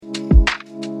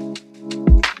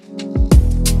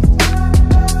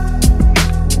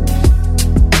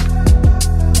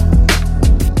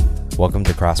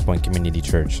Crosspoint Community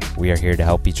Church. We are here to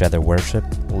help each other worship,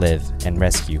 live, and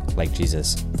rescue like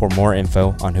Jesus. For more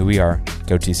info on who we are,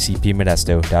 go to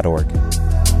cpmodesto.org.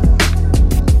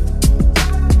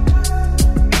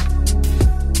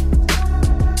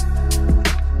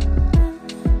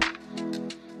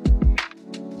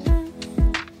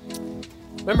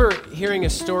 Remember hearing a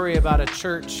story about a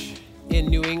church in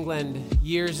New England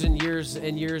years and years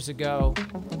and years ago,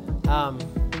 and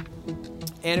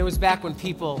it was back when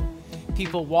people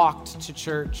walked to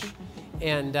church,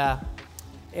 and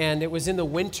it was in the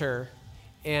winter,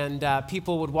 and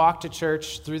people would walk to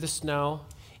church through the snow,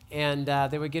 and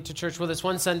they would get to church. Well, this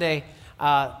one Sunday,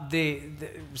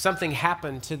 something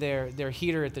happened to their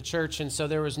heater at the church, and so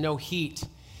there was no heat.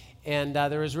 And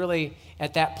there was really,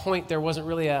 at that point, there wasn't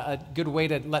really a good way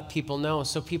to let people know.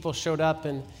 So people showed up,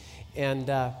 and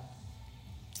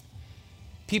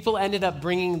people ended up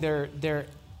bringing their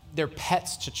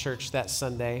pets to church that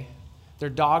Sunday, their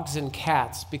dogs and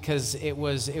cats, because it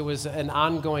was an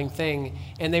ongoing thing.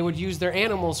 And they would use their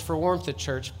animals for warmth at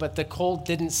church, but the cold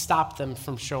didn't stop them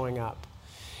from showing up.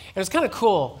 And it's kind of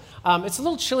cool. It's a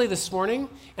little chilly this morning,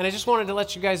 and I just wanted to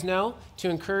let you guys know, to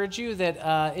encourage you,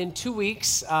 that in 2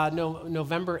 weeks,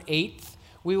 November 8th,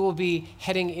 we will be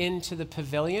heading into the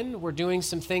pavilion. We're doing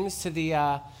some things to the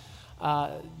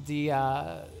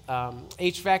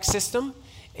HVAC system,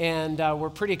 and we're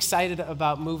pretty excited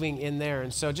about moving in there.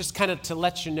 And so just kind of to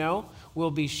let you know,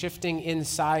 we'll be shifting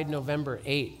inside November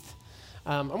 8th.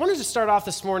 I wanted to start off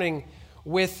this morning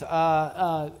with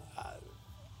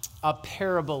a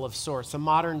parable of sorts, a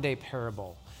modern-day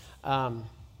parable.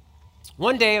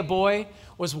 One day, a boy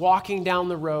was walking down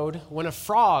the road when a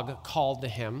frog called to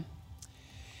him.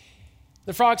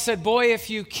 The frog said, "Boy,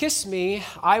 if you kiss me,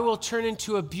 I will turn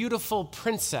into a beautiful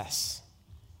princess."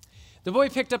 The boy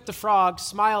picked up the frog,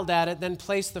 smiled at it, then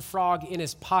placed the frog in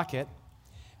his pocket.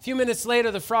 A few minutes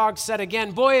later, the frog said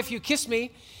again, "Boy, if you kiss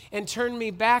me and turn me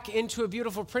back into a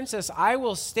beautiful princess, I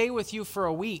will stay with you for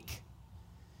a week."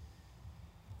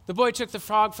 The boy took the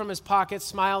frog from his pocket,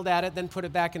 smiled at it, then put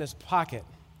it back in his pocket.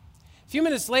 A few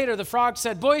minutes later, the frog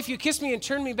said, "Boy, if you kiss me and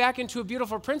turn me back into a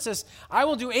beautiful princess, I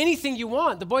will do anything you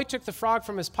want." The boy took the frog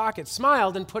from his pocket,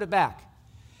 smiled, and put it back.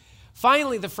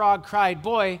 Finally, the frog cried,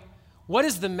 "Boy, what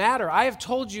is the matter? I have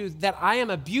told you that I am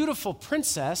a beautiful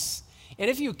princess, and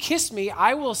if you kiss me,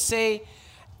 I will stay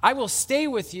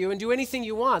with you and do anything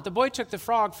you want." The boy took the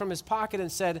frog from his pocket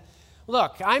and said,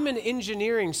 "Look, I'm an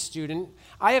engineering student.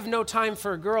 I have no time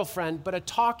for a girlfriend, but a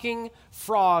talking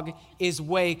frog is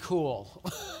way cool."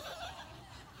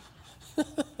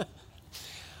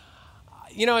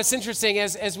 You know, it's interesting,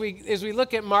 as we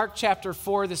look at Mark chapter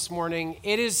 4 this morning,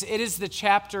 it is the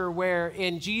chapter where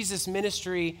in Jesus'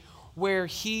 ministry where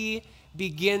he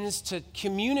begins to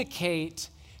communicate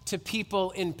to people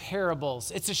in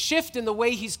parables. It's a shift in the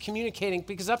way he's communicating,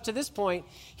 because up to this point,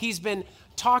 he's been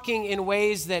talking in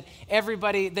ways that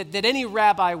everybody, that any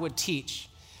rabbi would teach.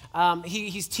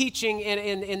 He's teaching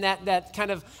in that kind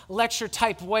of lecture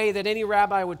type way that any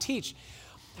rabbi would teach.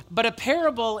 But a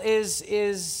parable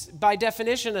is by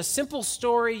definition a simple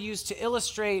story used to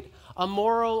illustrate a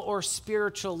moral or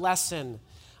spiritual lesson.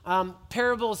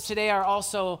 Parables today are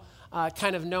also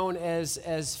kind of known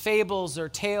as fables or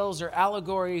tales or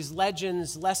allegories,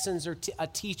 legends, lessons, or a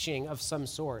teaching of some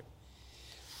sort.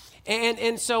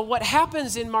 And so what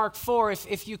happens in Mark 4,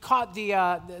 if you caught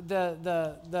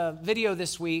the video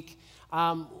this week,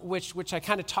 which I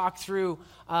kind of talked through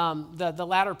the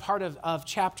latter part of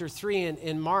chapter 3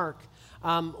 in Mark,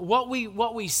 what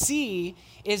we see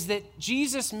is that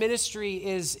Jesus' ministry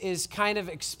is kind of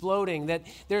exploding, that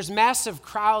there's massive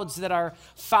crowds that are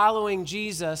following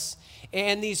Jesus,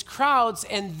 and these crowds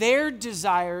and their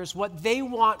desires, what they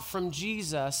want from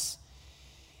Jesus,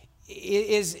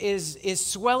 is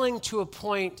swelling to a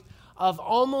point of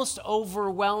almost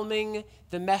overwhelming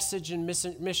the message and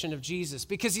mission of Jesus.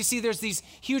 Because you see, there's these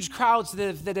huge crowds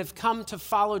that have come to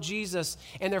follow Jesus,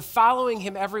 and they're following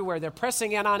him everywhere. They're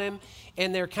pressing in on him,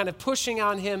 and they're kind of pushing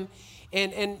on him.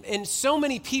 And so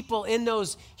many people in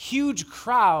those huge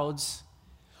crowds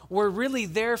were really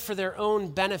there for their own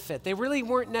benefit. They really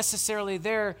weren't necessarily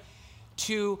there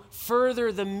to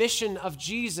further the mission of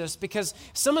Jesus, because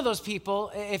some of those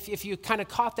people, if you kind of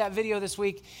caught that video this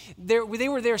week, they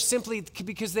were there simply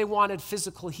because they wanted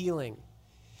physical healing.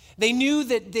 They knew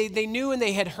that they knew and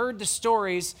they had heard the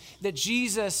stories that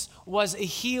Jesus was a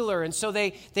healer. And so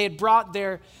they had brought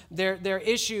their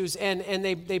issues and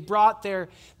they brought their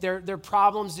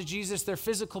problems to Jesus, their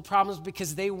physical problems,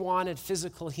 because they wanted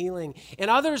physical healing. And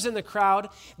others in the crowd,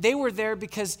 they were there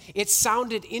because it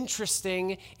sounded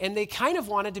interesting and they kind of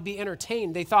wanted to be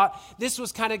entertained. They thought this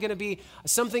was kind of going to be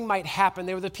something might happen.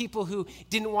 They were the people who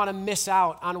didn't want to miss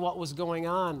out on what was going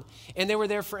on. And they were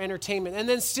there for entertainment. And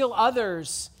then still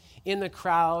others in the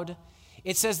crowd,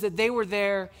 it says that they were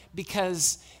there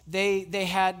because they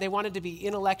wanted to be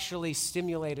intellectually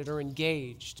stimulated or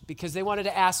engaged, because they wanted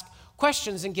to ask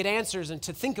questions and get answers and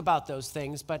to think about those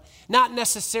things, but not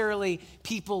necessarily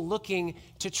people looking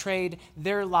to trade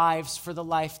their lives for the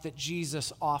life that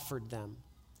Jesus offered them.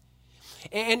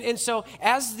 And so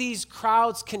as these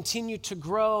crowds continue to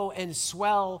grow and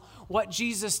swell, what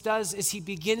Jesus does is he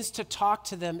begins to talk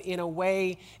to them in a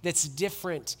way that's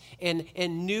different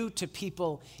and new to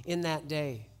people in that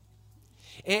day.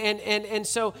 And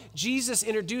so Jesus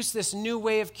introduced this new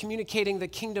way of communicating the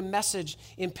kingdom message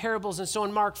in parables. And so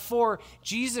in Mark 4,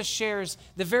 Jesus shares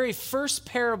the very first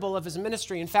parable of his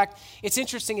ministry. In fact, it's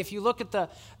interesting, if you look at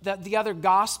the other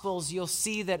gospels, you'll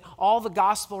see that all the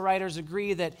gospel writers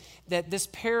agree that this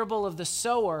parable of the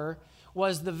sower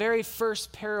was the very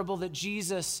first parable that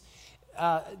Jesus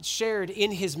shared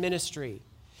in his ministry.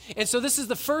 And so this is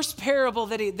the first parable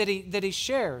that he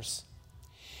shares.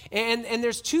 And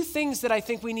there's two things that I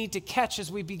think we need to catch as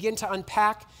we begin to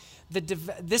unpack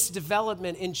this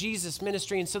development in Jesus'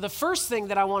 ministry. And so the first thing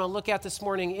that I want to look at this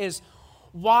morning is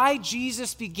why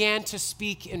Jesus began to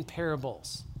speak in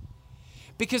parables.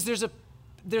 Because there's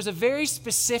a very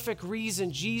specific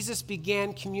reason Jesus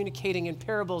began communicating in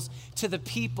parables to the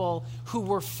people who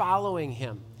were following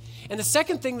him. And the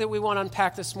second thing that we want to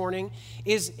unpack this morning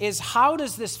is how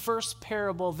does this first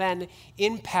parable then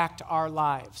impact our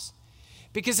lives?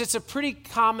 Because it's a pretty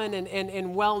common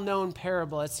and well-known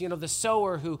parable. It's, the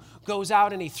sower who goes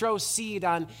out and he throws seed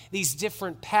on these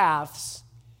different paths,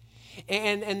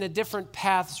 and the different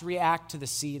paths react to the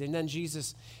seed. And then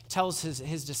Jesus tells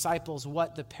his disciples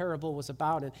what the parable was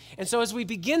about. And so as we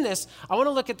begin this, I want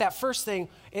to look at that first thing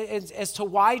as to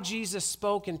why Jesus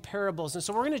spoke in parables. And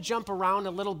so we're going to jump around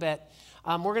a little bit.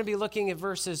 We're going to be looking at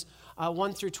verses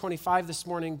 1 through 25 this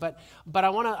morning, but I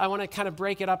want to kind of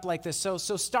break it up like this. So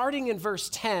starting in verse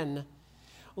 10,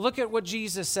 look at what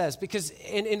Jesus says, because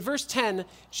in verse 10,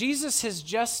 Jesus has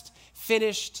just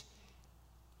finished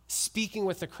speaking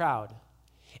with the crowd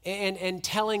and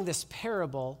telling this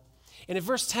parable. And in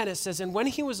verse 10 it says, "And when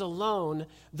he was alone,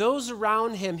 those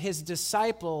around him, his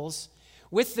disciples,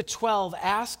 with the 12,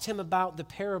 asked him about the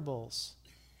parables.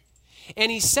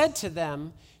 And he said to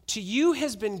them, 'To you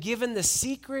has been given the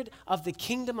secret of the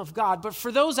kingdom of God. But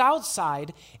for those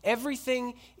outside,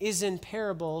 everything is in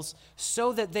parables,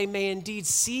 so that they may indeed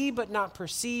see but not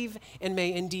perceive, and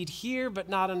may indeed hear but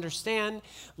not understand,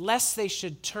 lest they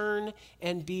should turn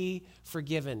and be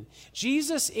forgiven.'"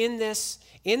 Jesus, in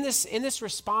this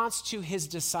response to his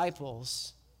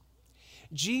disciples,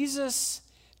 Jesus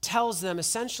tells them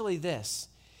essentially this,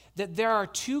 that there are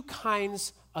two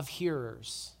kinds of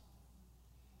hearers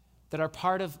that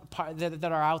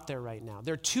are out there right now.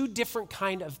 There are two different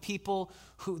kind of people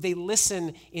who they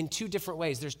listen in two different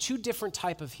ways. There's two different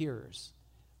type of hearers.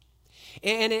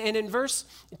 And in verse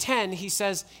 10, he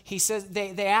says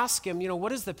they ask him, what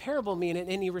does the parable mean?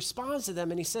 And he responds to them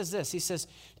and he says this. He says,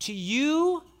 "To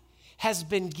you has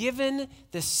been given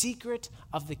the secret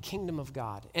of the kingdom of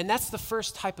God." And that's the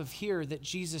first type of hearer that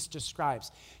Jesus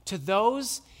describes. To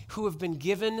those who have been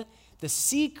given the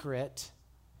secret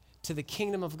to the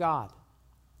kingdom of God.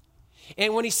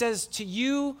 And when he says to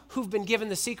you who've been given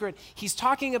the secret, he's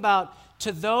talking about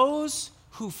to those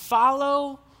who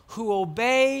follow, who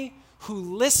obey,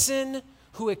 who listen,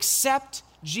 who accept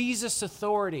Jesus'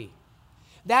 authority.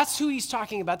 That's who he's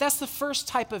talking about. That's the first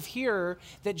type of hearer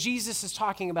that Jesus is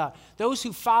talking about. Those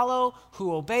who follow,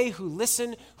 who obey, who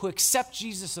listen, who accept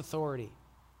Jesus' authority.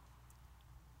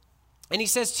 And he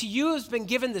says, "To you has been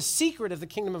given the secret of the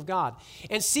kingdom of God."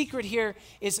 And secret here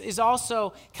is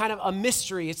also kind of a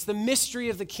mystery. It's the mystery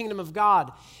of the kingdom of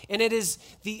God. And it is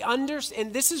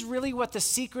and this is really what the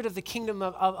secret of the kingdom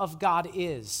of God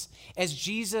is, as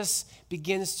Jesus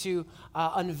begins to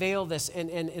unveil this and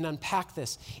unpack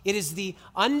this. It is the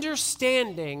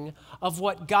understanding of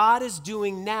what God is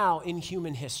doing now in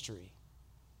human history.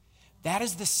 That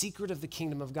is the secret of the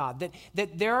kingdom of God.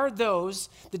 That there are those,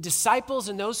 the disciples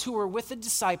and those who are with the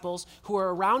disciples, who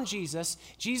are around Jesus.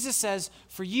 Jesus says,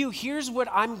 for you, here's what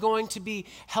I'm going to be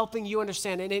helping you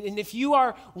understand. And if you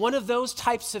are one of those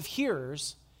types of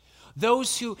hearers,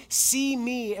 those who see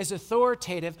me as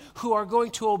authoritative, who are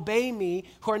going to obey me,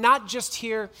 who are not just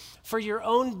here for your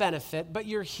own benefit, but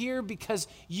you're here because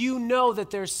you know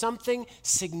that there's something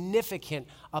significant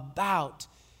about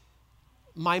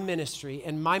my ministry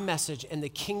and my message and the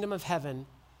kingdom of heaven.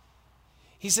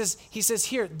 He says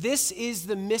here, this is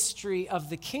the mystery of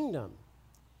the kingdom.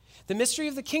 The mystery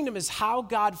of the kingdom is how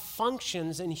God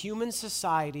functions in human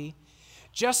society,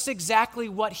 just exactly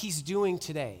what he's doing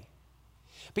today.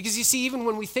 Because you see, even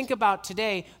when we think about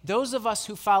today, those of us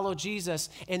who follow Jesus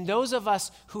and those of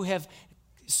us who have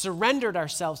surrendered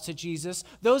ourselves to Jesus,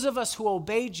 those of us who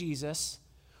obey Jesus,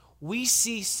 we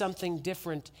see something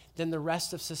different than the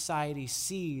rest of society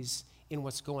sees in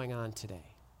what's going on today.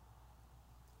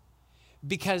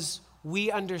 Because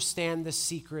we understand the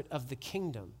secret of the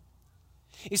kingdom.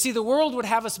 You see, the world would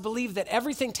have us believe that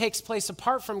everything takes place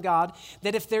apart from God,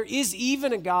 that if there is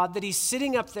even a God, that he's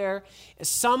sitting up there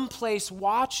someplace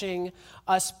watching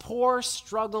us poor,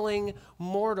 struggling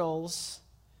mortals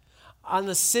on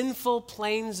the sinful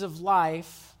plains of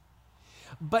life,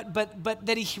 but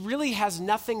that he really has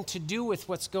nothing to do with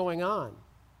what's going on.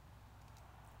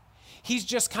 He's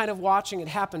just kind of watching it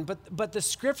happen. But the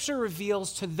scripture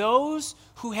reveals to those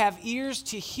who have ears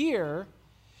to hear,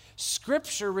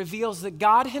 Scripture reveals that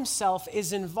God himself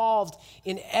is involved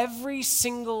in every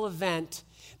single event,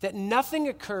 that nothing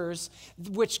occurs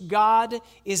which God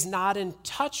is not in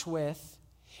touch with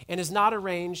and is not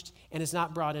arranged and is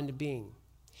not brought into being.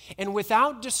 And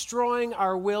without destroying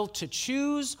our will to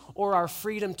choose or our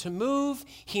freedom to move,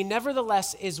 he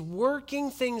nevertheless is working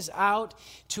things out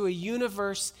to a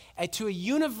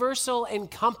universal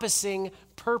encompassing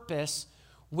purpose,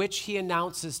 which he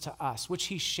announces to us, which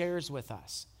he shares with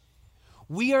us.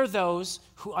 We are those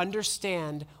who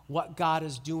understand what God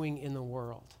is doing in the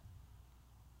world.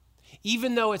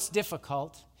 Even though it's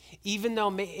difficult, even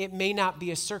though it may not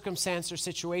be a circumstance or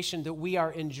situation that we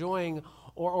are enjoying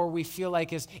or we feel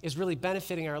like is really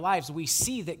benefiting our lives, we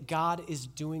see that God is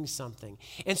doing something.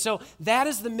 And so that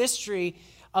is the mystery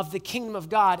of the kingdom of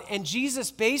God. And Jesus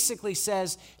basically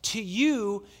says to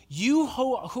you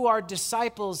who are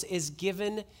disciples is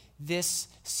given this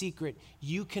secret.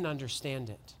 You can understand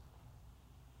it.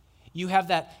 You have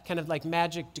that kind of like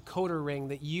magic decoder ring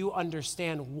that you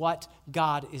understand what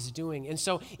God is doing. And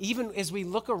so even as we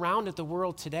look around at the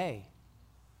world today,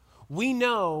 we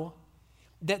know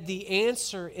that the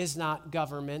answer is not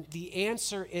government. The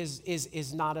answer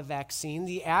is not a vaccine.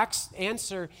 The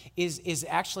answer is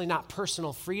actually not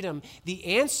personal freedom. The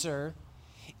answer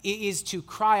is to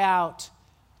cry out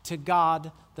to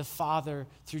God the Father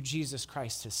through Jesus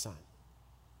Christ, his Son.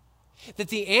 That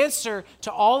the answer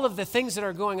to all of the things that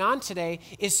are going on today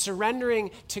is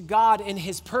surrendering to God and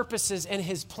his purposes and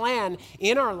his plan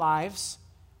in our lives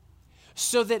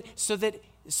so that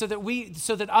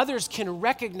others can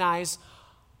recognize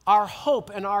our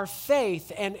hope and our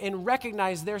faith and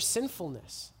recognize their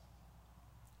sinfulness.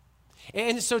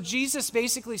 And so Jesus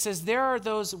basically says there are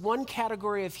those, one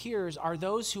category of hearers are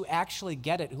those who actually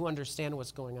get it, who understand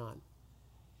what's going on.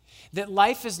 That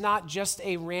life is not just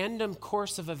a random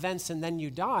course of events and then you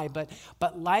die,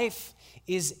 but life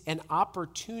is an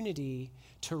opportunity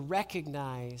to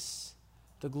recognize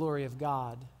the glory of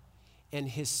God and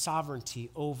his sovereignty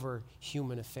over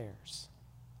human affairs.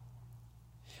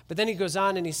 But then he goes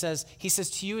on and he says,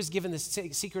 to you is given the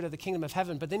secret of the kingdom of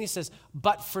heaven. But then he says,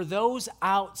 but for those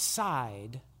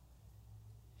outside,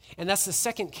 and that's the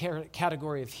second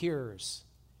category of hearers.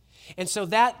 And so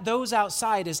those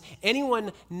outside is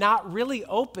anyone not really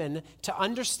open to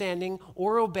understanding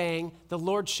or obeying the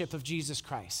lordship of Jesus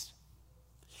Christ.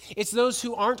 It's those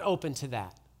who aren't open to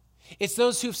that. It's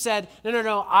those who've said,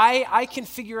 no, I can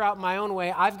figure out my own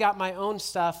way. I've got my own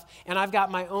stuff, and I've got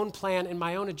my own plan and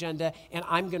my own agenda, and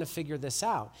I'm going to figure this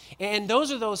out. And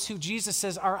those are those who Jesus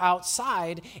says are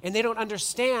outside, and they don't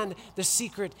understand the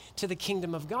secret to the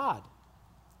kingdom of God.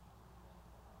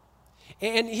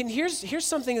 And here's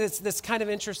something that's kind of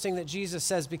interesting that Jesus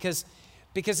says, because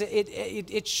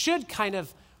it should kind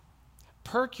of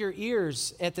perk your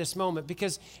ears at this moment,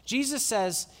 because Jesus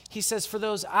says, he says, for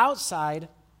those outside,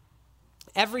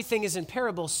 everything is in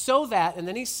parable, so that, and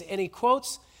then he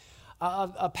quotes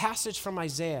a passage from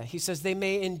Isaiah. He says, they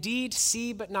may indeed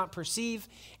see but not perceive,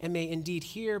 and may indeed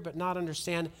hear but not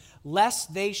understand,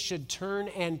 lest they should turn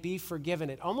and be forgiven.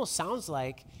 It almost sounds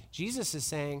like Jesus is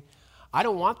saying, I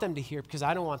don't want them to hear because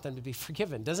I don't want them to be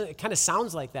forgiven. It kind of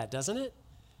sounds like that, doesn't it?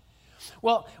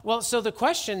 Well, so the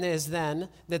question is then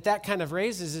that kind of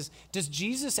raises is, does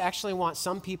Jesus actually want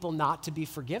some people not to be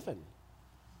forgiven?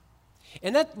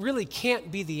 And that really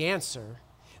can't be the answer,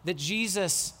 that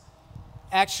Jesus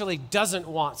actually doesn't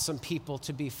want some people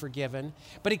to be forgiven.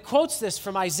 But he quotes this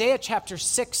from Isaiah chapter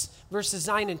 6, verses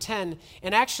 9 and 10.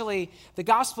 And actually, the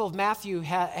Gospel of Matthew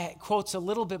quotes a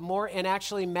little bit more, and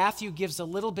actually Matthew gives a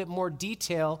little bit more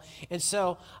detail. And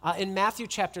so in Matthew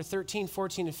chapter 13,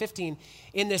 14, and 15,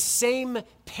 in the same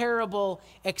parable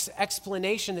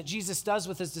explanation that Jesus does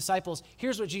with his disciples,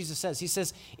 here's what Jesus says. He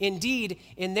says, indeed,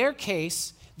 in their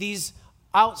case, these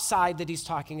outside that he's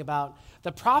talking about,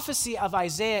 the prophecy of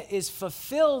Isaiah is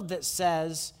fulfilled that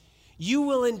says, you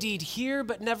will indeed hear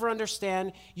but never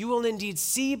understand. You will indeed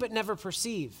see but never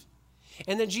perceive.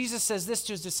 And then Jesus says this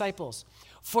to his disciples,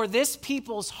 for this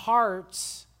people's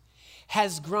hearts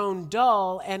has grown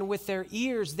dull, and with their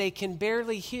ears they can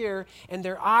barely hear, and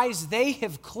their eyes they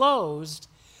have closed,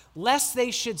 lest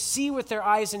they should see with their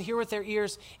eyes and hear with their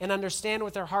ears and understand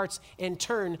with their hearts and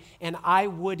turn, and I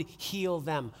would heal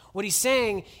them. What he's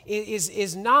saying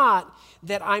is not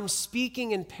that I'm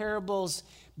speaking in parables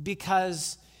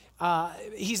because,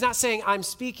 he's not saying I'm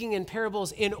speaking in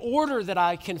parables in order that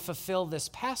I can fulfill this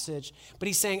passage, but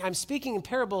he's saying I'm speaking in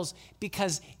parables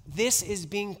because this is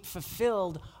being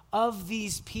fulfilled of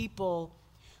these people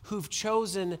who've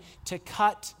chosen to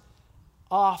cut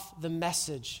off the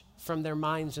message from their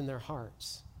minds and their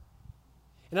hearts.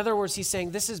 In other words, he's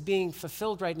saying this is being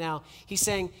fulfilled right now. He's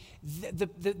saying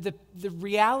the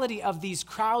reality of these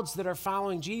crowds that are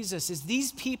following Jesus is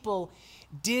these people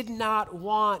did not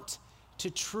want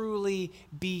to truly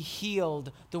be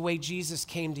healed the way Jesus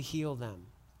came to heal them.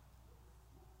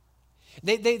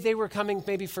 They were coming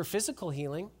maybe for physical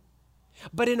healing,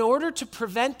 but in order to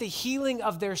prevent the healing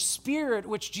of their spirit,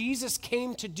 which Jesus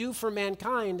came to do for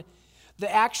mankind,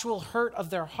 the actual hurt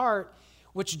of their heart,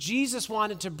 which Jesus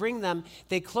wanted to bring them,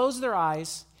 they closed their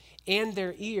eyes and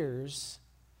their ears.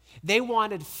 They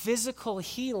wanted physical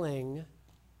healing,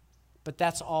 but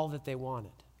that's all that they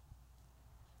wanted.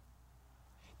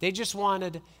 They just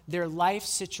wanted their life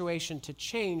situation to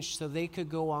change so they could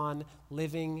go on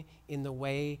living in the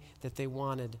way that they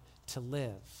wanted to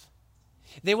live.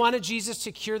 They wanted Jesus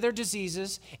to cure their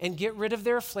diseases and get rid of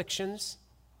their afflictions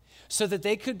so that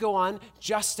they could go on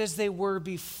just as they were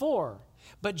before.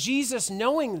 But Jesus,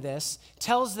 knowing this,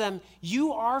 tells them,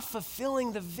 you are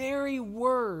fulfilling the very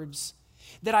words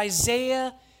that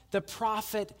Isaiah the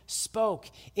prophet spoke,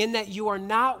 in that you are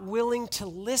not willing to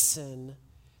listen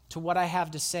to what I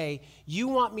have to say. You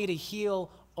want me to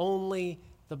heal only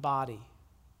the body.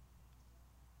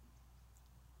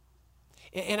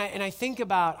 And I think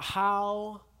about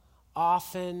how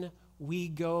often we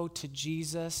go to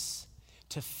Jesus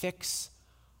to fix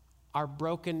our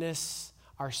brokenness,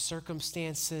 our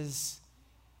circumstances.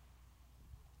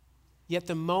 Yet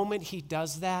the moment he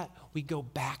does that, we go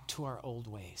back to our old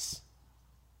ways.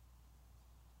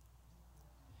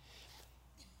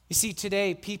 You see,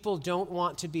 today, people don't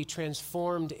want to be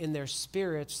transformed in their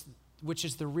spirits, which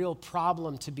is the real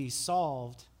problem to be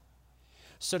solved.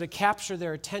 So to capture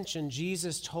their attention,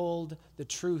 Jesus told the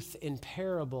truth in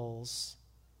parables,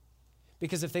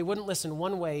 because if they wouldn't listen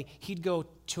one way, he'd go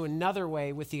to another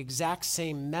way with the exact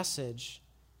same message.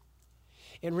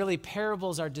 And really,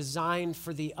 parables are designed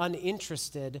for the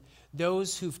uninterested,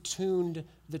 those who've tuned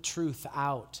the truth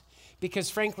out. Because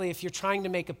frankly, if you're trying to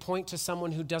make a point to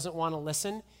someone who doesn't want to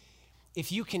listen,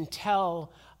 if you can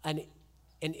tell an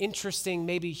interesting,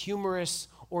 maybe humorous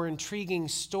or intriguing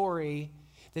story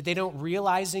that they don't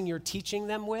realizing you're teaching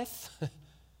them with,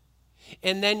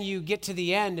 and then you get to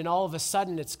the end and all of a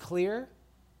sudden it's clear,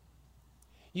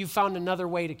 you found another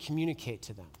way to communicate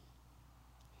to them.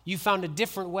 You found a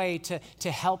different way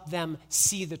to help them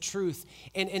see the truth.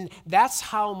 And that's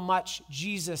how much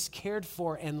Jesus cared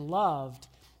for and loved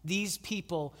these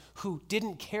people who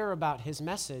didn't care about his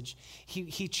message.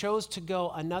 He chose to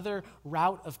go another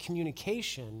route of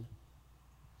communication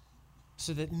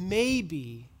so that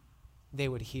maybe they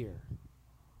would hear.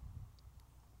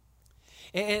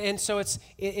 And so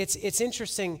it's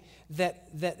interesting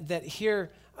that here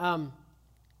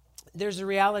there's a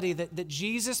reality that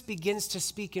Jesus begins to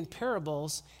speak in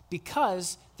parables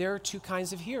because there are two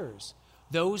kinds of hearers.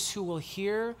 Those who will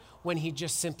hear when he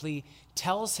just simply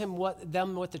tells what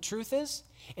the truth is,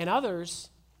 and others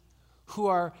who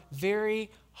are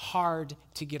very hard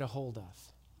to get a hold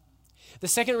of. The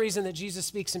second reason that Jesus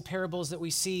speaks in parables that we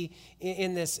see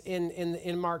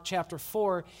in Mark chapter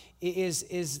 4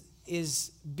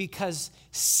 is because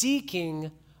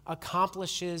seeking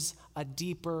accomplishes a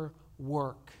deeper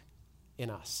work in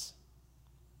us.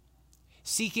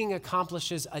 Seeking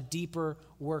accomplishes a deeper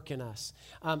work in us.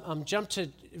 Jump to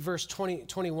verse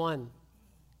 21.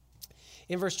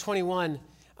 In verse 21,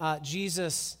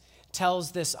 Jesus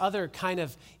tells this other kind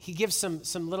of, he gives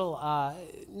some little,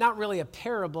 not really a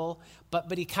parable,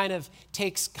 but he kind of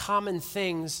takes common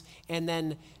things and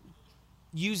then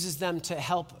uses them to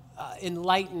help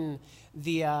enlighten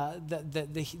the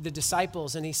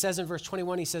disciples. And he says in verse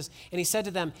 21, he says, and he said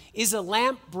to them, is a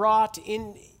lamp brought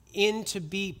in to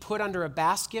be put under a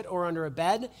basket or under a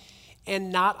bed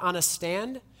and not on a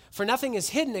stand? For nothing is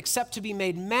hidden except to be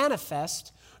made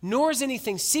manifest, nor is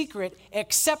anything secret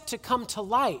except to come to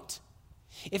light.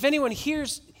 If anyone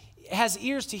has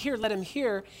ears to hear, let him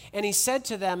hear. And he said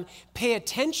to them, pay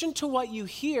attention to what you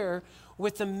hear.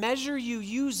 With the measure you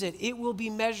use it, it will be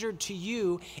measured to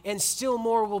you, and still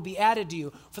more will be added to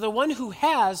you. For the one who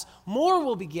has, more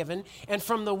will be given, and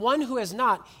from the one who has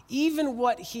not, even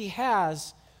what he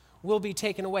has will be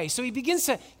taken away. So he begins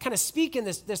to kind of speak in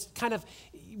this kind of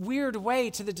weird way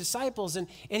to the disciples. And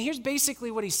here's basically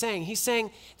what he's saying. He's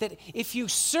saying that if you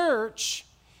search,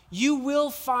 you will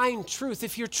find truth.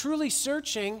 If you're truly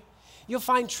searching, you'll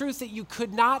find truth that you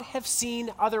could not have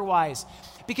seen otherwise.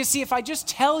 Because see, if I just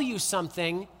tell you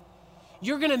something,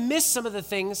 you're going to miss some of the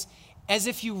things as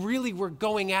if you really were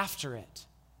going after it.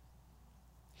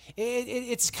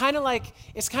 It's kind of like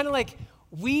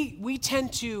we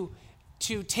tend to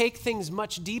take things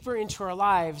much deeper into our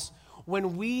lives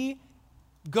when we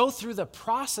go through the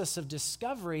process of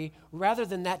discovery rather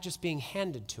than that just being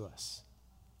handed to us.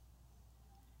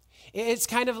 It's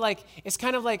kind of like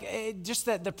just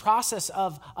the process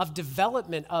of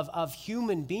development of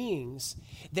human beings,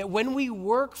 that when we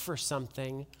work for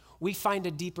something, we find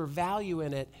a deeper value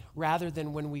in it rather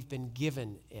than when we've been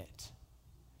given it.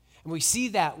 And we see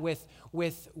that with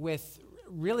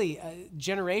really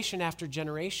generation after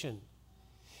generation.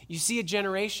 You see a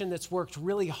generation that's worked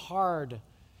really hard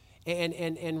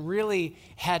and really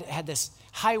had this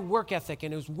high work ethic,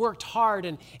 and it was worked hard,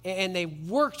 and they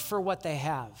worked for what they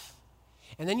have.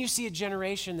 And then you see a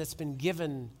generation that's been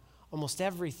given almost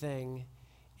everything,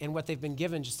 and what they've been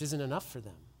given just isn't enough for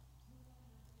them.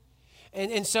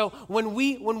 And so when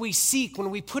we seek,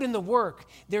 when we put in the work,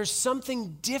 there's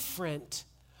something different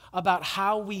about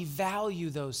how we value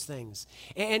those things.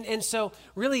 And so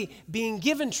really being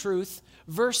given truth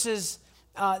versus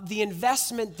the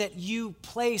investment that you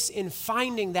place in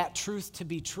finding that truth to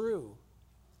be true.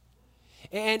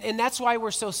 And that's why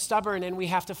we're so stubborn and we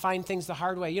have to find things the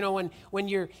hard way. You know,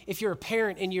 if you're a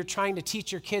parent and you're trying to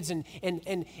teach your kids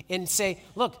and say,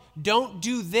 look, don't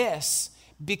do this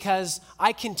because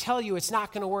I can tell you it's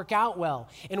not going to work out well.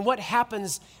 And what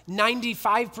happens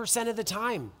 95% of the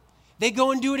time? They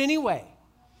go and do it anyway.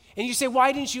 And you say,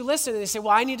 why didn't you listen? And they say, well,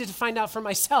 I needed to find out for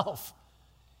myself.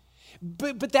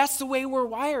 But that's the way we're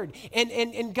wired.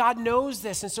 And God knows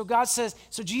this. And so God says,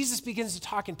 so Jesus begins to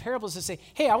talk in parables and say,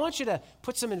 hey, I want you to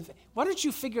put why don't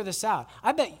you figure this out?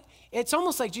 I bet, it's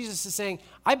almost like Jesus is saying,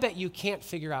 I bet you can't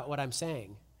figure out what I'm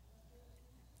saying.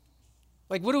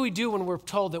 Like, what do we do when we're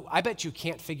told that, I bet you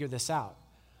can't figure this out?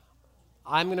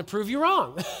 I'm going to prove you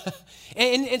wrong.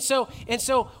 and so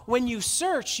when you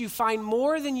search, you find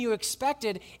more than you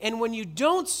expected. And when you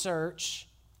don't search,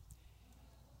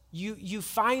 you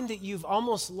find that you've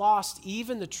almost lost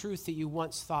even the truth that you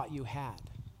once thought you had.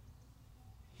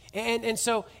 And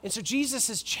so Jesus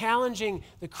is challenging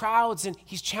the crowds, and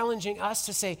he's challenging us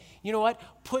to say, you know what?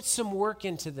 Put some work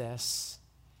into this,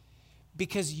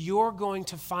 because you're going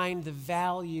to find the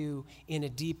value in a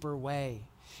deeper way.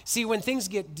 See, when things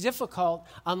get difficult,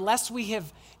 unless we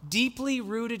have deeply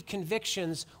rooted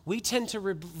convictions, we tend to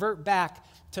revert back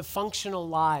to functional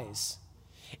lies.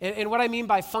 And what I mean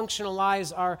by functional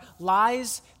lies are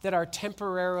lies that are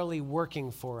temporarily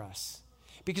working for us.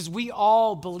 Because we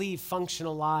all believe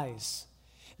functional lies.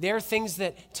 They're things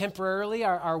that temporarily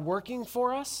are working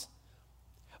for us,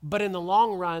 but in the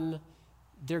long run,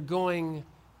 they're going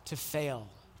to fail.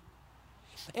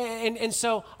 And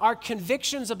so our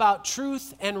convictions about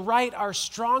truth and right are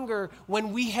stronger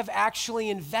when we have actually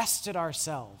invested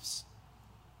ourselves.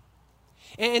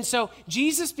 And so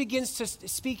Jesus begins to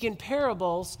speak in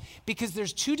parables because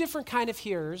there's two different kind of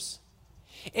hearers,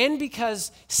 and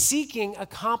because seeking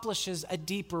accomplishes a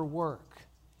deeper work.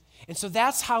 And so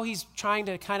that's how he's trying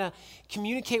to kind of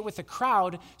communicate with the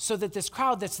crowd, so that this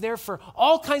crowd that's there for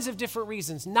all kinds of different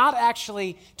reasons, not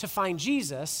actually to find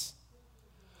Jesus,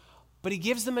 but he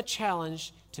gives them a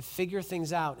challenge to figure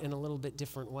things out in a little bit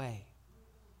different way.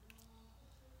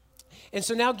 And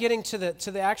so now getting to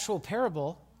the actual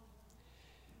parable,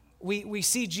 we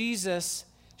see Jesus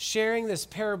sharing this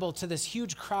parable to this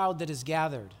huge crowd that is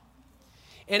gathered.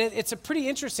 And it's a pretty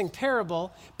interesting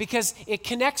parable because it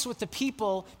connects with the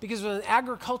people, because it was an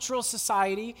agricultural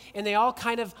society and they all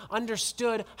kind of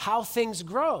understood how things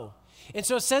grow. And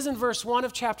so it says in verse 1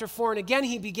 of chapter 4, and again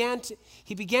he began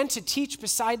to teach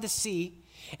beside the sea,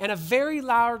 and a very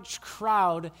large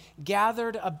crowd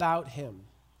gathered about him,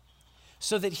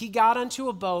 so that he got onto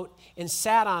a boat and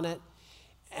sat on it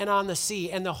and on the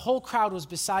sea, and the whole crowd was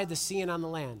beside the sea and on the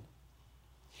land.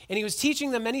 And he was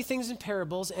teaching them many things in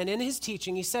parables, and in his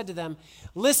teaching he said to them,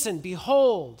 listen,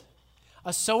 behold,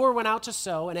 a sower went out to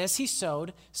sow, and as he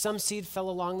sowed, some seed fell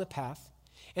along the path,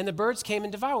 and the birds came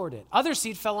and devoured it. Other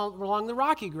seed fell along the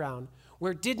rocky ground,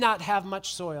 where it did not have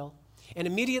much soil, and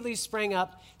immediately sprang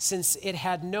up, since it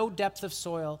had no depth of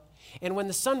soil. And when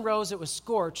the sun rose, it was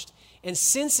scorched, and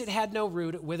since it had no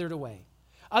root, it withered away.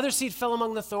 Other seed fell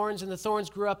among the thorns, and the thorns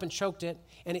grew up and choked it,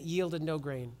 and it yielded no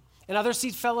grain. And other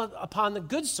seed fell upon the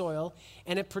good soil,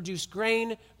 and it produced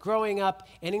grain, growing up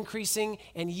and increasing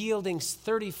and yielding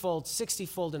 30-fold,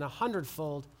 60-fold, and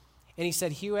 100-fold. And he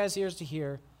said, he who has ears to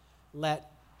hear, let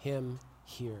him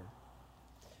hear.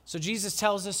 So Jesus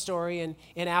tells this story, and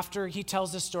after he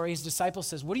tells this story, his disciple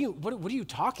says, what are you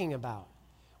talking about?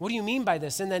 What do you mean by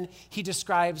this? And then he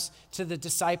describes to the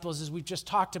disciples, as we've just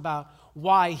talked about,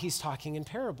 why he's talking in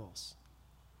parables.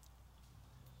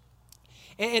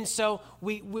 And so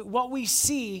what we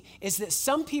see is that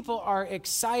some people are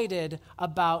excited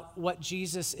about what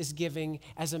Jesus is giving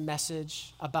as a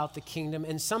message about the kingdom,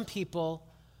 and some people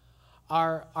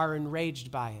are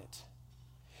enraged by it.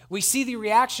 We see the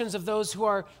reactions of those who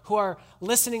are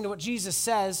listening to what Jesus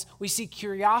says. We see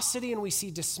curiosity and we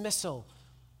see dismissal.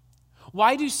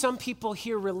 Why do some people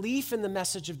hear relief in the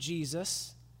message of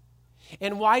Jesus?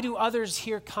 And why do others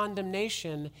hear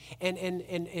condemnation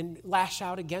and lash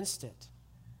out against it?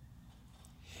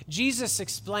 Jesus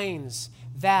explains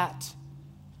that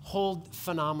whole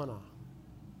phenomena.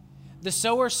 The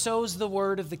sower sows the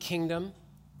word of the kingdom.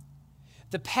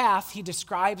 The path he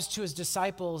describes to his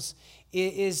disciples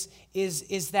is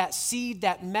that seed,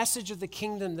 that message of the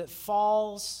kingdom that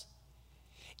falls,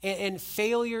 and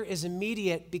failure is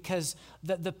immediate because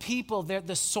the people,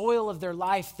 the soil of their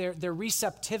life, their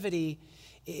receptivity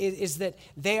is that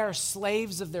they are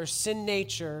slaves of their sin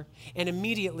nature, and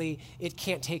immediately it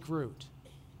can't take root.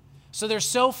 So they're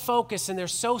so focused and they're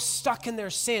so stuck in their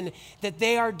sin that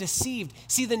they are deceived.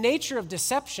 See, the nature of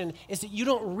deception is that you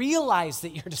don't realize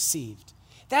that you're deceived.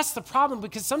 That's the problem,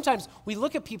 because sometimes we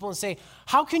look at people and say,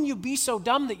 how can you be so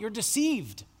dumb that you're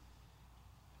deceived?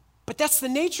 But that's the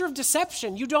nature of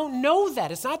deception. You don't know that.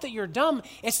 It's not that you're dumb,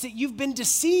 it's that you've been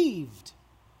deceived.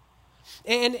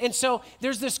 And so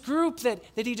there's this group that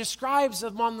he describes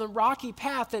on the rocky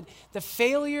path, that the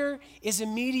failure is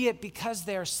immediate because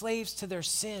they are slaves to their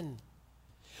sin.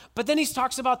 But then he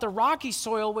talks about the rocky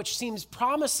soil, which seems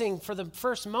promising for the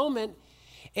first moment,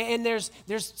 and there's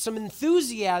some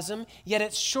enthusiasm, yet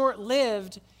it's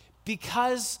short-lived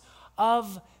because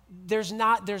of there's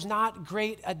not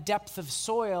great a depth of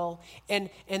soil, and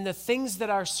the things that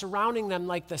are surrounding them,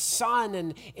 like the sun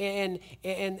and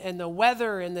the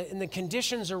weather and the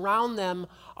conditions around them,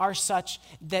 are such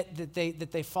that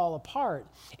they fall apart.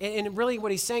 And really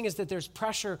what he's saying is that there's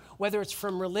pressure, whether it's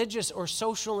from religious or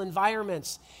social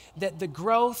environments, that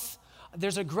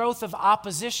there's a growth of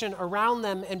opposition around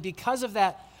them, and because of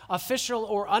that official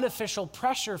or unofficial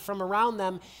pressure from around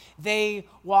them, they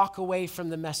walk away from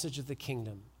the message of the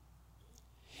kingdom.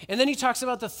 And then he talks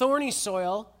about the thorny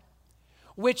soil,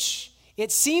 which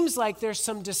it seems like there's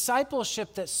some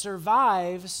discipleship that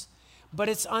survives, but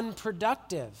it's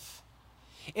unproductive.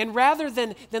 And rather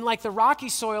than like the rocky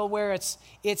soil, where it's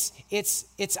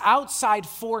outside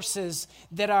forces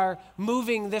that are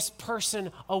moving this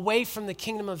person away from the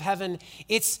kingdom of heaven,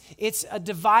 it's a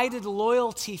divided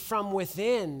loyalty from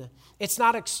within. It's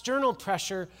not external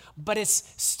pressure, but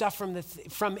it's stuff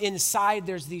from inside.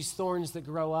 There's these thorns that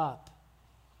grow up.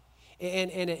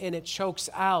 And it chokes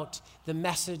out the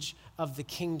message of the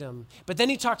kingdom. But then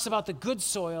he talks about the good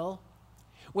soil,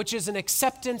 which is an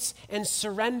acceptance and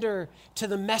surrender to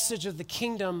the message of the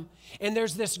kingdom. And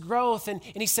there's this growth, and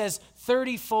he says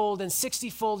 30-fold and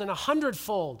 60-fold and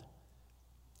 100-fold.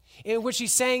 And what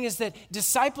he's saying is that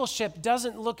discipleship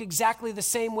doesn't look exactly the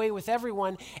same way with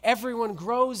everyone. Everyone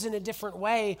grows in a different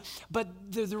way. But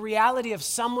the reality of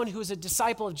someone who is a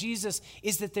disciple of Jesus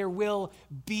is that there will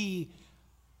be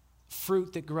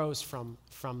fruit that grows from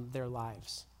their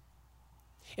lives.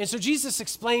 And so Jesus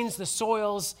explains the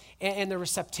soils and the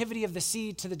receptivity of the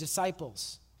seed to the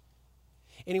disciples.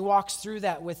 And he walks through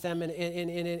that with them, and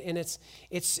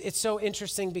it's so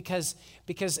interesting because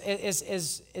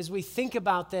as we think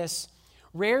about this,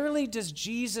 rarely does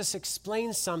Jesus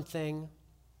explain something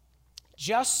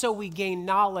just so we gain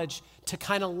knowledge to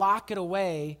kind of lock it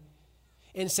away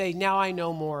and say, now I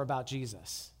know more about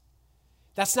Jesus.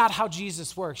 That's not how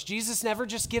Jesus works. Jesus never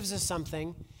just gives us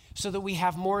something so that we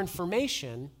have more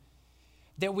information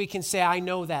that we can say, I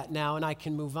know that now and I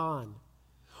can move on.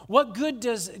 What good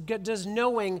does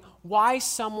knowing why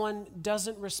someone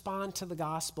doesn't respond to the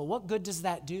gospel, what good does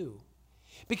that do?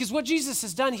 Because what Jesus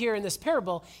has done here in this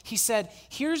parable, he said,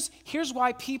 here's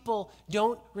why people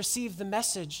don't receive the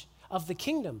message of the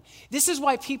kingdom. This is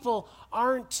why people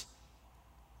aren't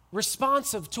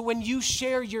responsive to when you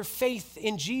share your faith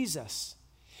in Jesus.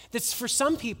 That's for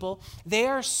some people, they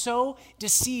are so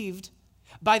deceived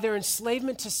by their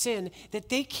enslavement to sin that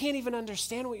they can't even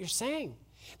understand what you're saying.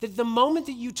 That the moment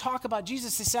that you talk about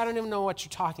Jesus, they say, I don't even know what you're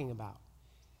talking about.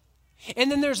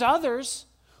 And then there's others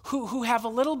who have a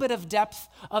little bit of depth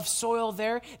of soil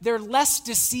there. They're less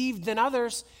deceived than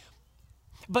others,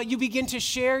 but you begin to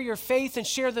share your faith and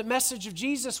share the message of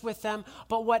Jesus with them.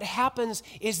 But what happens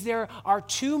is there are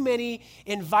too many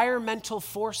environmental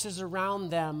forces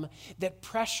around them that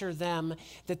pressure them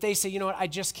that they say, you know what, I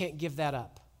just can't give that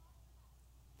up.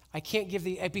 I can't give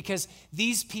because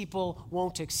these people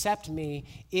won't accept me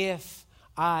if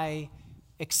I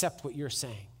accept what you're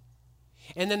saying.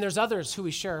 And then there's others who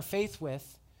we share our faith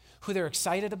with, who they're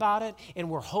excited about it, and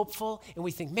we're hopeful, and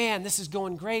we think, man, this is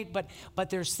going great, but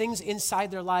there's things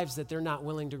inside their lives that they're not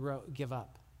willing to give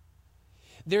up.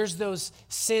 There's those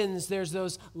sins, there's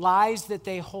those lies that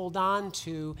they hold on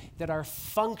to that are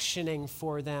functioning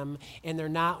for them, and they're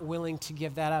not willing to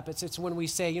give that up. It's when we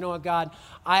say, you know what, God,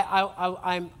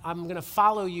 I'm going to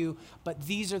follow you, but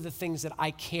these are the things that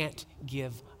I can't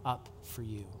give up for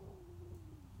you.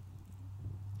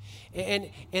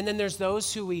 And then there's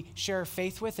those who we share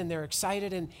faith with, and they're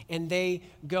excited, and they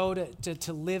go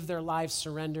to live their lives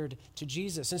surrendered to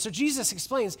Jesus. And so Jesus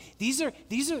explains, these are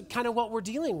kind of what we're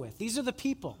dealing with. These are the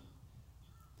people.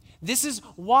 This is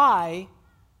why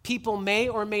people may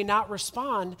or may not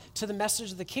respond to the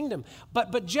message of the kingdom.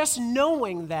 But just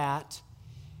knowing that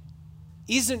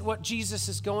isn't what Jesus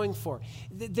is going for.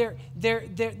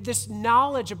 This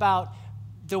knowledge about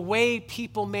the way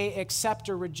people may accept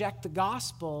or reject the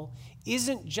gospel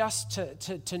isn't just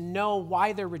to know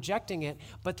why they're rejecting it,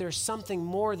 but there's something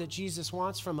more that Jesus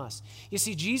wants from us. You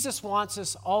see, Jesus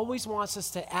always wants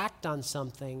us to act on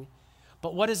something,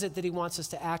 but what is it that he wants us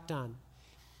to act on?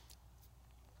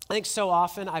 I think so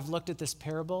often I've looked at this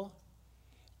parable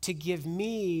to give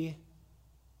me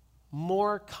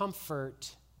more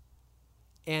comfort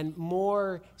and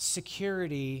more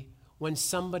security when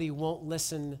somebody won't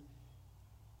listen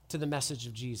to the message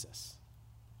of Jesus.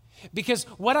 Because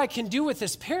what I can do with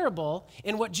this parable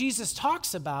and what Jesus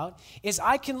talks about is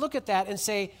I can look at that and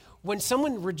say, when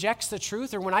someone rejects the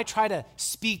truth, or when I try to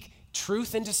speak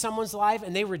truth into someone's life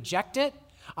and they reject it,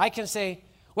 I can say,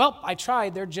 well, I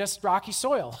tried, they're just rocky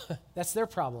soil. That's their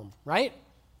problem, right?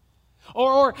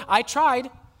 Or I tried,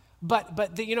 but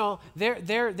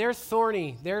they're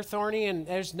thorny. They're thorny, and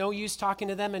there's no use talking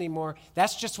to them anymore.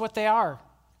 That's just what they are.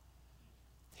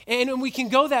 And we can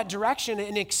go that direction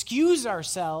and excuse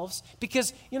ourselves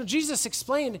because, Jesus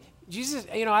explained,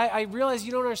 I realize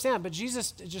you don't understand, but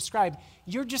Jesus described,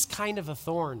 you're just kind of a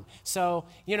thorn. So,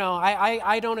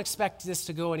 I don't expect this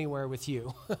to go anywhere with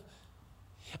you.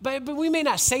 But we may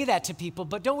not say that to people,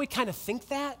 but don't we kind of think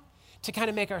that to kind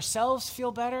of make ourselves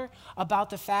feel better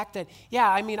about the fact that,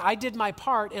 I did my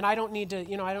part and I don't need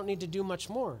to do much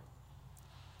more.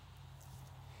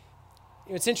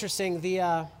 It's interesting,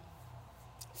 the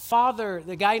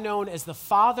guy known as the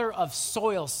father of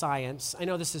soil science, I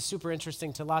know this is super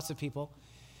interesting to lots of people.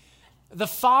 The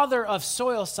father of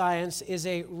soil science is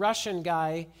a Russian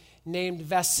guy named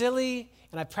Vasily,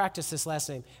 and I practiced this last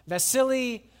name,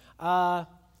 Vasily,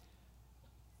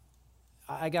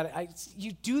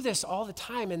 you do this all the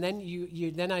time, and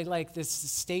then I like this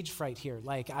stage fright here.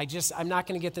 Like, I'm not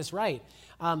going to get this right.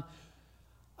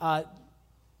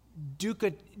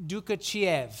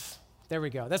 Dukachiev. There we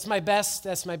go. That's my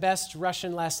best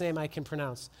Russian last name I can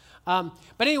pronounce. But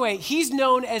anyway, he's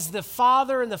known as the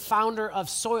father and the founder of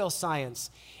soil science.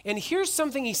 And here's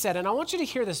something he said, and I want you to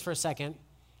hear this for a second.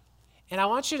 And I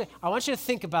want you to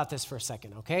think about this for a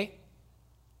second, okay?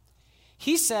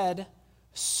 He said,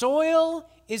 soil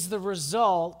is the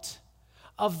result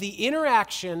of the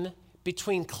interaction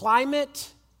between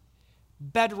climate,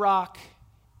 bedrock,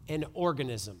 and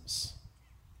organisms.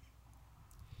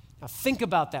 Now think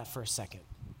about that for a second.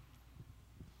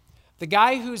 The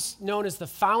guy who's known as the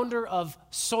founder of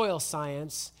soil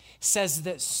science says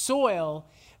that soil,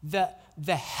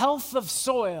 the health of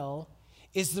soil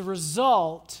is the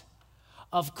result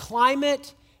of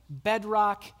climate,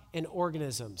 bedrock, and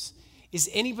organisms. Is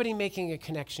anybody making a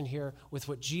connection here with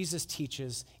what Jesus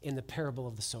teaches in the parable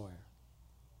of the sower?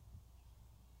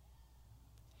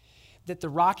 that the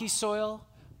rocky soil,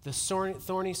 the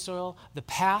thorny soil, the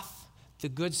path, the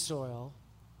good soil,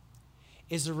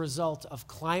 is a result of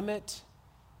climate,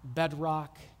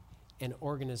 bedrock, and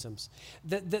organisms.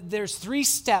 There's 3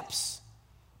 steps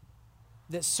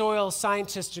that soil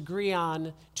scientists agree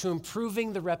on to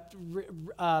improving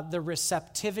the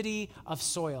receptivity of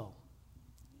soil.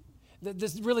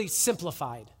 This is really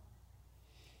simplified.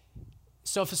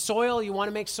 So if you want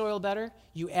to make soil better,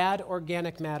 you add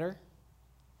organic matter,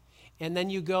 and then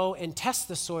you go and test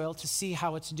the soil to see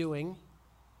how it's doing,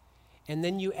 and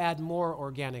then you add more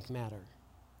organic matter.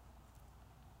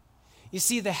 You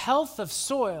see, the health of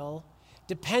soil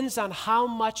depends on how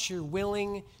much you're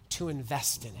willing to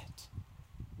invest in it.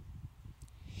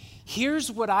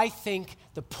 Here's what I think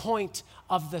the point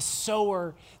of the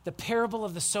sower, the parable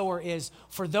of the sower, is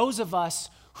for those of us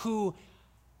who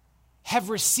have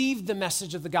received the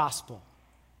message of the gospel.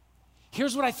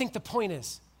 Here's what I think the point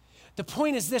is. The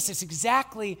point is this: it's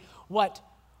exactly what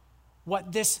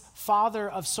this father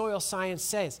of soil science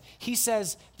says. He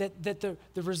says that the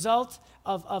result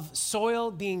of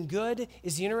soil being good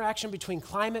is the interaction between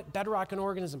climate, bedrock, and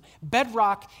organism.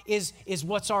 Bedrock is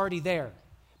what's already there.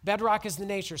 Bedrock is the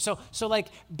nature. So like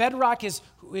bedrock is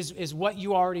what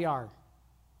you already are.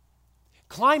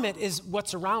 Climate is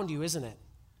what's around you, isn't it?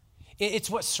 It's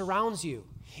what surrounds you.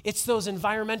 It's those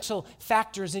environmental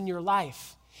factors in your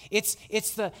life. It's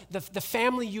the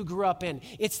family you grew up in.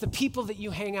 It's the people that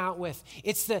you hang out with.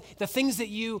 It's the things that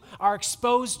you are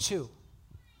exposed to.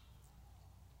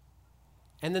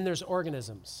 And then there's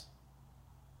organisms.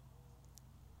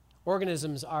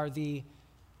 Organisms are the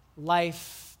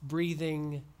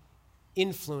life-breathing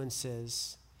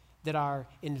influences that are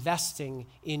investing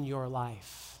in your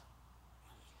life.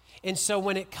 And so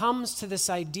when it comes to this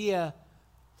idea,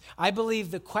 I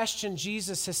believe the question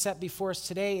Jesus has set before us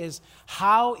today is,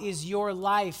 how is your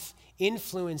life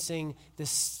influencing the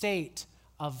state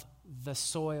of the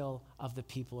soil of the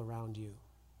people around you?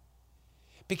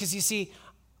 Because you see,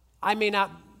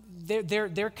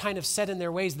 they're kind of set in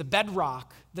their ways, the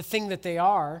bedrock, the thing that they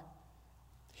are,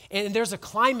 and there's a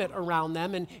climate around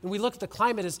them, and we look at the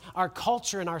climate as our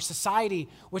culture and our society,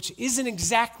 which isn't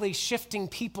exactly shifting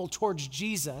people towards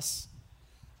Jesus.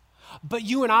 But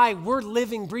you and I, we're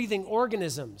living, breathing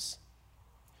organisms.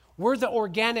 We're the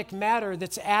organic matter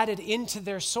that's added into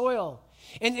their soil.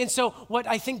 And so what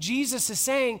I think Jesus is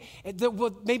saying,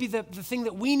 maybe the thing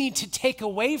that we need to take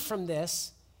away from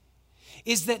this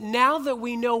is that now that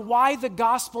we know why the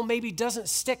gospel maybe doesn't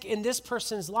stick in this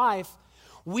person's life,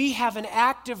 we have an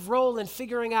active role in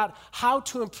figuring out how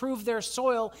to improve their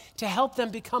soil to help them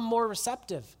become more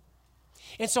receptive.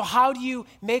 And so how do you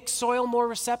make soil more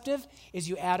receptive? Is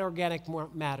you add organic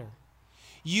matter.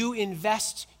 You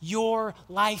invest your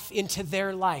life into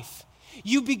their life.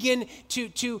 You begin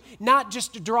to not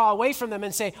just draw away from them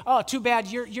and say, oh, too bad,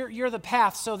 you're the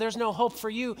path, so there's no hope for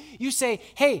you. You say,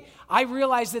 hey, I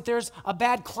realize that there's a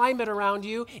bad climate around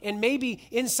you, and maybe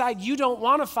inside you don't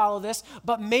want to follow this,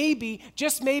 but maybe,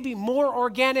 just maybe, more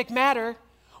organic matter,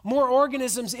 more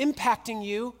organisms impacting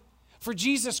you for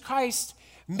Jesus Christ,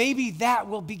 maybe that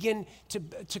will begin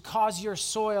to cause your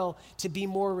soil to be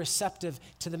more receptive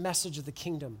to the message of the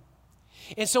kingdom.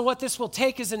 And so what this will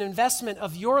take is an investment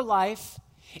of your life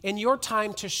and your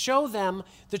time to show them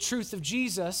the truth of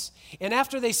Jesus. And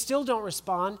after they still don't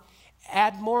respond,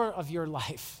 add more of your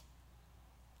life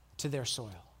to their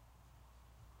soil.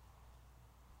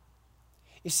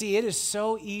 You see, it is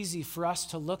so easy for us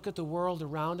to look at the world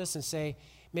around us and say,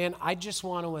 man, I just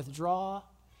want to withdraw,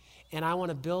 and I want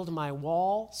to build my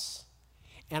walls,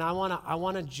 and I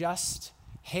want to just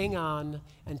hang on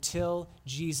until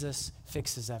Jesus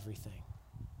fixes everything.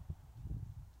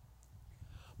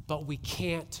 But we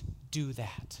can't do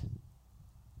that.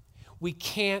 We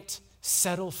can't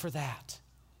settle for that.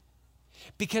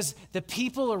 Because the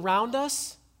people around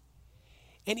us,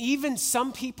 and even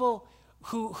some people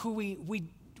who we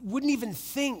wouldn't even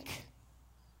think,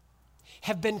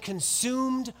 have been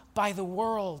consumed by the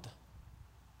world.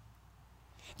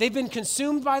 They've been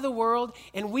consumed by the world,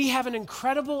 and we have an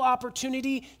incredible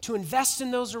opportunity to invest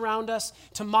in those around us,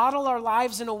 to model our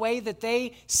lives in a way that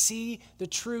they see the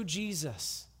true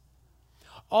Jesus.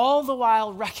 All the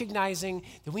while recognizing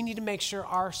that we need to make sure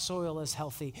our soil is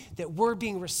healthy, that we're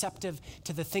being receptive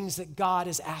to the things that God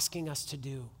is asking us to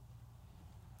do.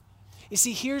 You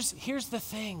see, here's the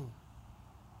thing.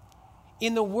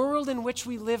 In the world in which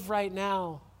we live right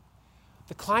now,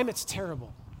 the climate's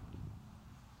terrible.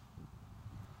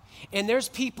 And there's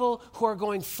people who are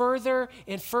going further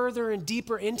and further and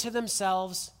deeper into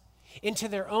themselves, into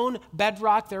their own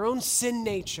bedrock, their own sin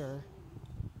nature.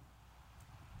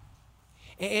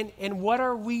 And what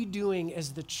are we doing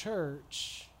as the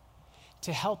church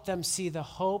to help them see the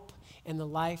hope and the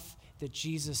life that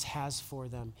Jesus has for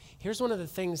them? Here's one of the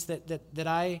things that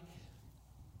I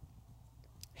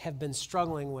have been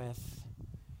struggling with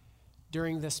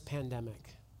during this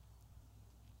pandemic.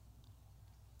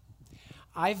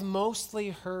 I've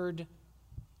mostly heard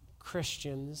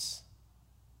Christians,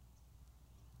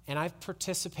 and I've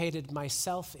participated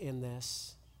myself in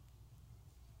this,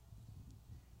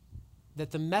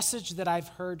 that the message that I've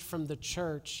heard from the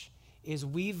church is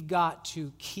we've got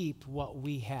to keep what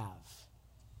we have.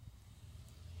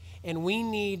 And we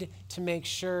need to make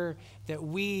sure that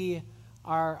we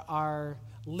are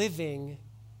living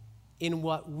in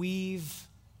what we've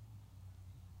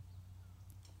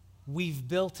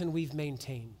built and we've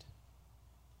maintained.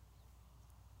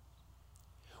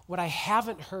 What I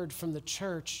haven't heard from the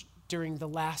church during the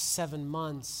last 7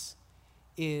 months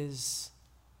is,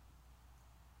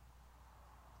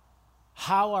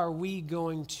 how are we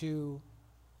going to,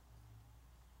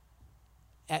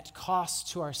 at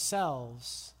cost to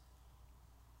ourselves,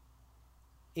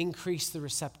 increase the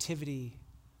receptivity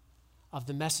of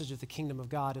the message of the kingdom of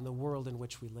God in the world in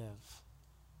which we live?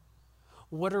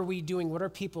 What are we doing? What are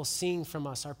people seeing from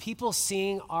us? Are people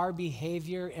seeing our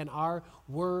behavior and our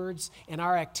words and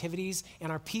our activities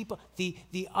and our people, the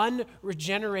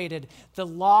unregenerated, the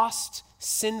lost,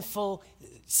 sinful,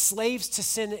 slaves to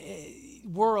sin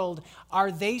world,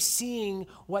 are they seeing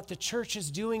what the church is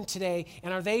doing today?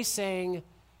 And are they saying,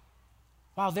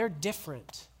 wow, they're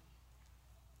different?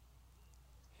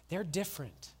 They're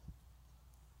different.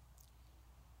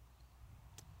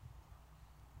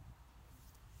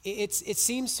 It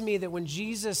seems to me that when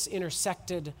Jesus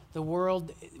intersected the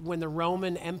world, when the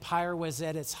Roman Empire was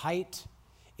at its height,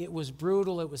 it was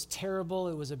brutal, it was terrible,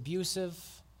 it was abusive,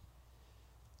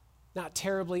 not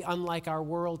terribly unlike our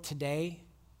world today.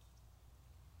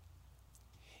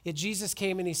 Yet Jesus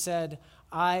came and he said,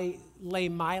 I lay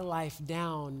my life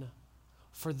down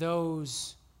for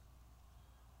those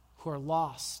who are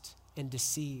lost and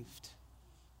deceived.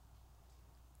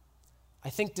 I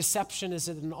think deception is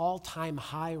at an all-time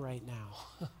high right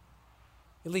now,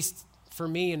 at least for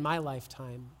me in my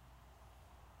lifetime.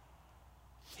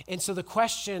 And so the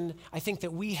question I think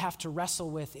that we have to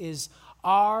wrestle with is,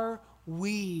 are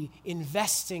we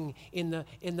investing in the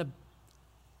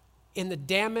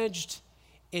damaged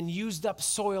and used up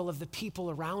soil of the people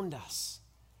around us?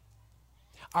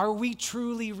 Are we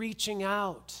truly reaching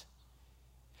out?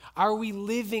 Are we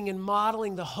living and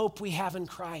modeling the hope we have in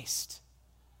Christ?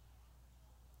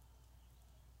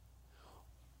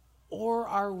 Or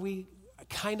are we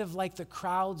kind of like the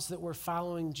crowds that were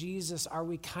following Jesus? Are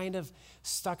we kind of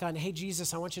stuck on, hey,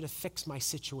 Jesus, I want you to fix my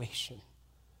situation?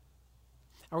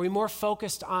 Are we more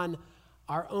focused on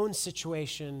our own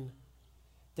situation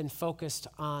than focused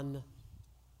on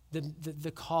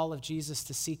the call of Jesus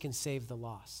to seek and save the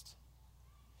lost?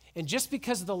 And just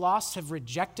because the lost have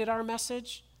rejected our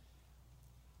message,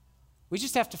 we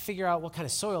just have to figure out what kind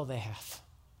of soil they have.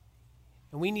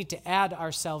 And we need to add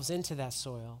ourselves into that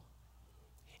soil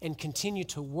and continue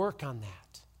to work on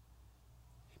that,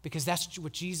 because that's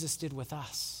what Jesus did with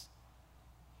us.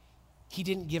 He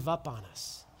didn't give up on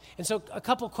us. And so a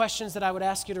couple questions that I would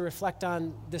ask you to reflect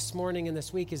on this morning and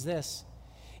this week is this,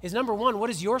 is number one, what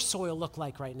does your soil look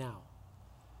like right now?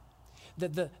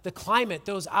 The climate,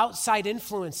 those outside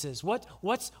influences,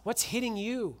 what's hitting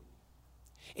you?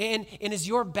 And is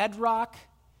your bedrock,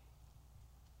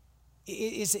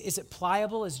 is it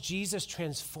pliable? Is Jesus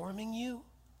transforming you?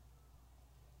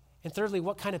 And thirdly,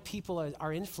 what kind of people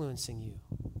are influencing you?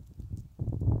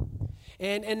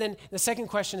 And then the second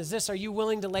question is this: are you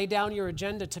willing to lay down your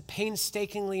agenda to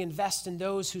painstakingly invest in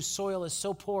those whose soil is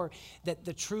so poor that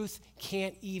the truth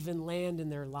can't even land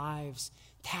in their lives?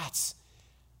 That's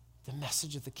the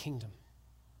message of the kingdom.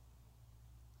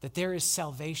 That there is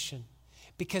salvation.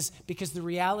 Because the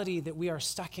reality that we are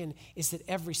stuck in is that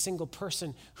every single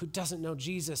person who doesn't know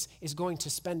Jesus is going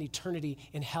to spend eternity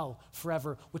in hell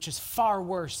forever, which is far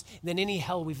worse than any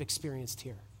hell we've experienced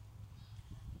here.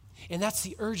 And that's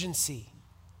the urgency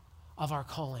of our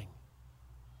calling.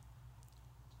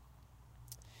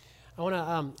 I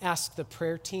want to ask the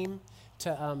prayer team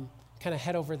to kind of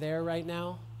head over there right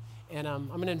now. And I'm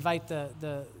going to invite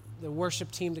the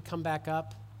worship team to come back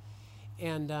up.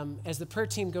 And as the prayer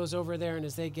team goes over there and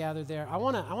as they gather there, I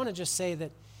want to just say that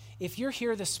if you're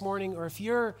here this morning, or if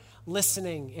you're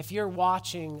listening, if you're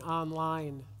watching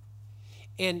online,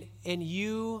 and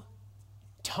you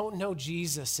don't know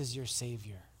Jesus as your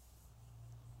Savior,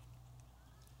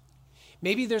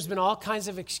 maybe there's been all kinds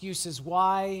of excuses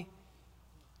why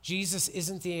Jesus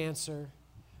isn't the answer.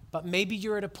 But maybe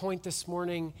you're at a point this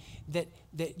morning that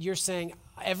you're saying,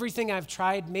 everything I've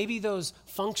tried, maybe those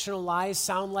functional lies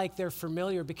sound like they're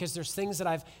familiar because there's things that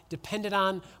I've depended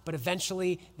on, but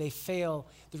eventually they fail.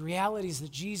 The reality is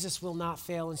that Jesus will not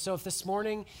fail. And so if this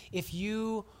morning, if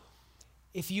you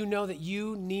know that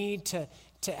you need to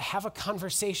have a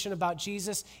conversation about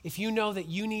Jesus, if you know that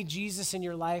you need Jesus in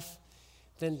your life,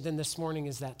 then this morning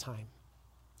is that time.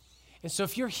 And so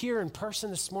if you're here in person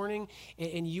this morning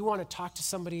and you want to talk to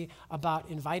somebody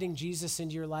about inviting Jesus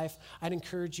into your life, I'd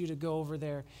encourage you to go over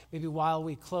there maybe while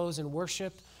we close and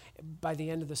worship by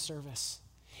the end of the service.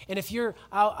 And if you're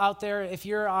out there, if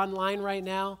you're online right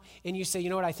now and you say, you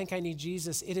know what, I think I need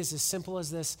Jesus, it is as simple as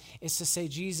this. It's to say,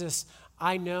 Jesus,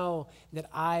 I know that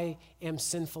I am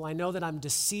sinful. I know that I'm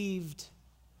deceived.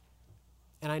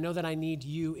 And I know that I need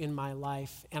you in my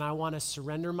life. And I want to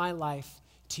surrender my life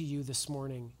to you this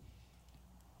morning.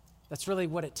 That's really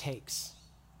what it takes.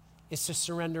 It's to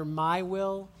surrender my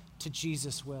will to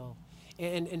Jesus' will.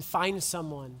 And find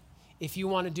someone. If you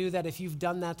want to do that, if you've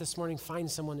done that this morning, find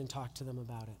someone and talk to them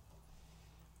about it.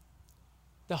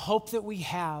 The hope that we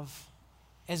have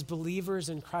as believers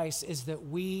in Christ is that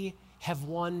we have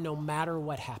won no matter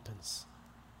what happens.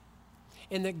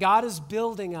 And that God is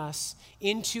building us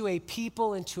into a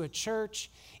people, into a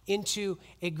church, into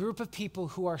a group of people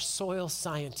who are soil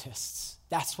scientists.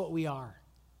 That's what we are.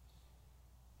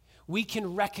 We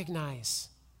can recognize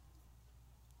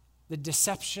the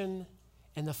deception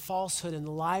and the falsehood in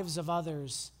the lives of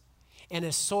others. And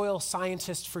as soil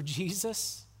scientists for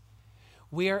Jesus,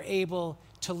 we are able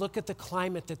to look at the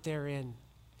climate that they're in,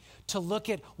 to look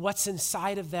at what's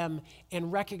inside of them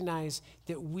and recognize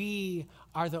that we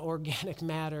are the organic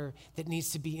matter that needs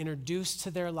to be introduced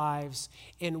to their lives,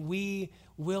 and we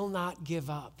will not give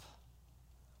up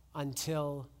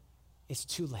until it's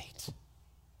too late.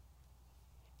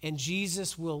 And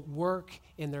Jesus will work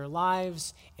in their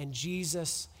lives, and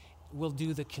Jesus will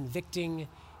do the convicting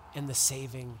and the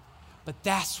saving. But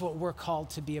that's what we're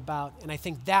called to be about, and I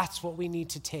think that's what we need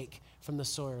to take from the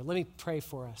sower. Let me pray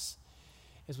for us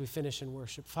as we finish in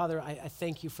worship. Father, I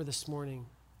thank you for this morning.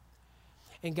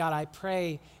 And God, I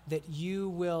pray that you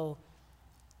will,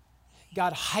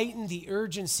 God, heighten the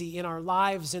urgency in our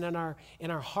lives and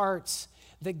in our hearts.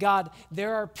 That God,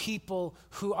 there are people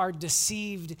who are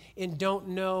deceived and don't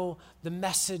know the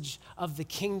message of the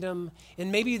kingdom.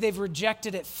 And maybe they've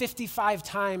rejected it 55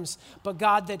 times, but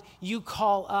God, that you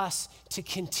call us to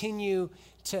continue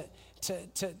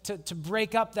to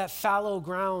break up that fallow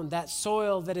ground, that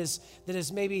soil that is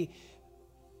maybe,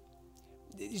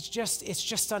 it's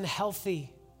just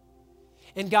unhealthy.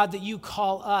 And God, that you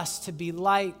call us to be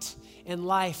light and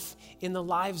life in the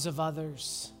lives of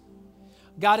others.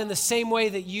 God, in the same way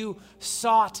that you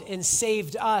sought and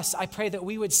saved us, I pray that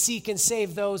we would seek and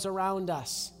save those around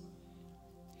us.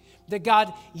 That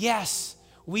God, yes,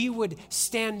 we would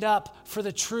stand up for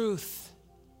the truth.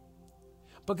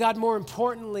 But God, more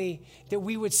importantly, that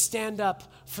we would stand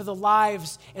up for the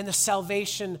lives and the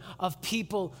salvation of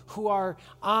people who are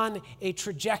on a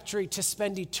trajectory to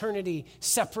spend eternity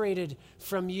separated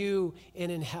from you and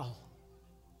in hell.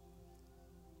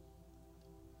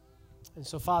 And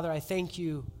so, Father, I thank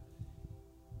you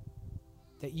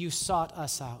that you sought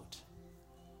us out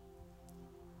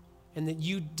and that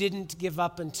you didn't give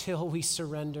up until we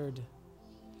surrendered.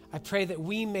 I pray that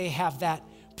we may have that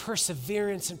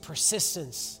perseverance and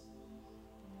persistence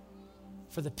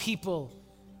for the people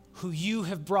who you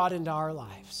have brought into our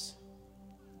lives.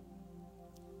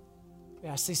 We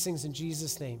ask these things in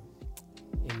Jesus' name.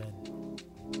 Amen.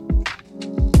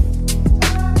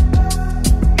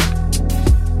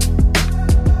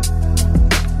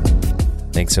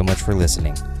 Thanks so much for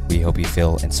listening. We hope you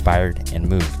feel inspired and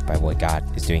moved by what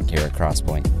God is doing here at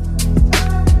Crosspoint.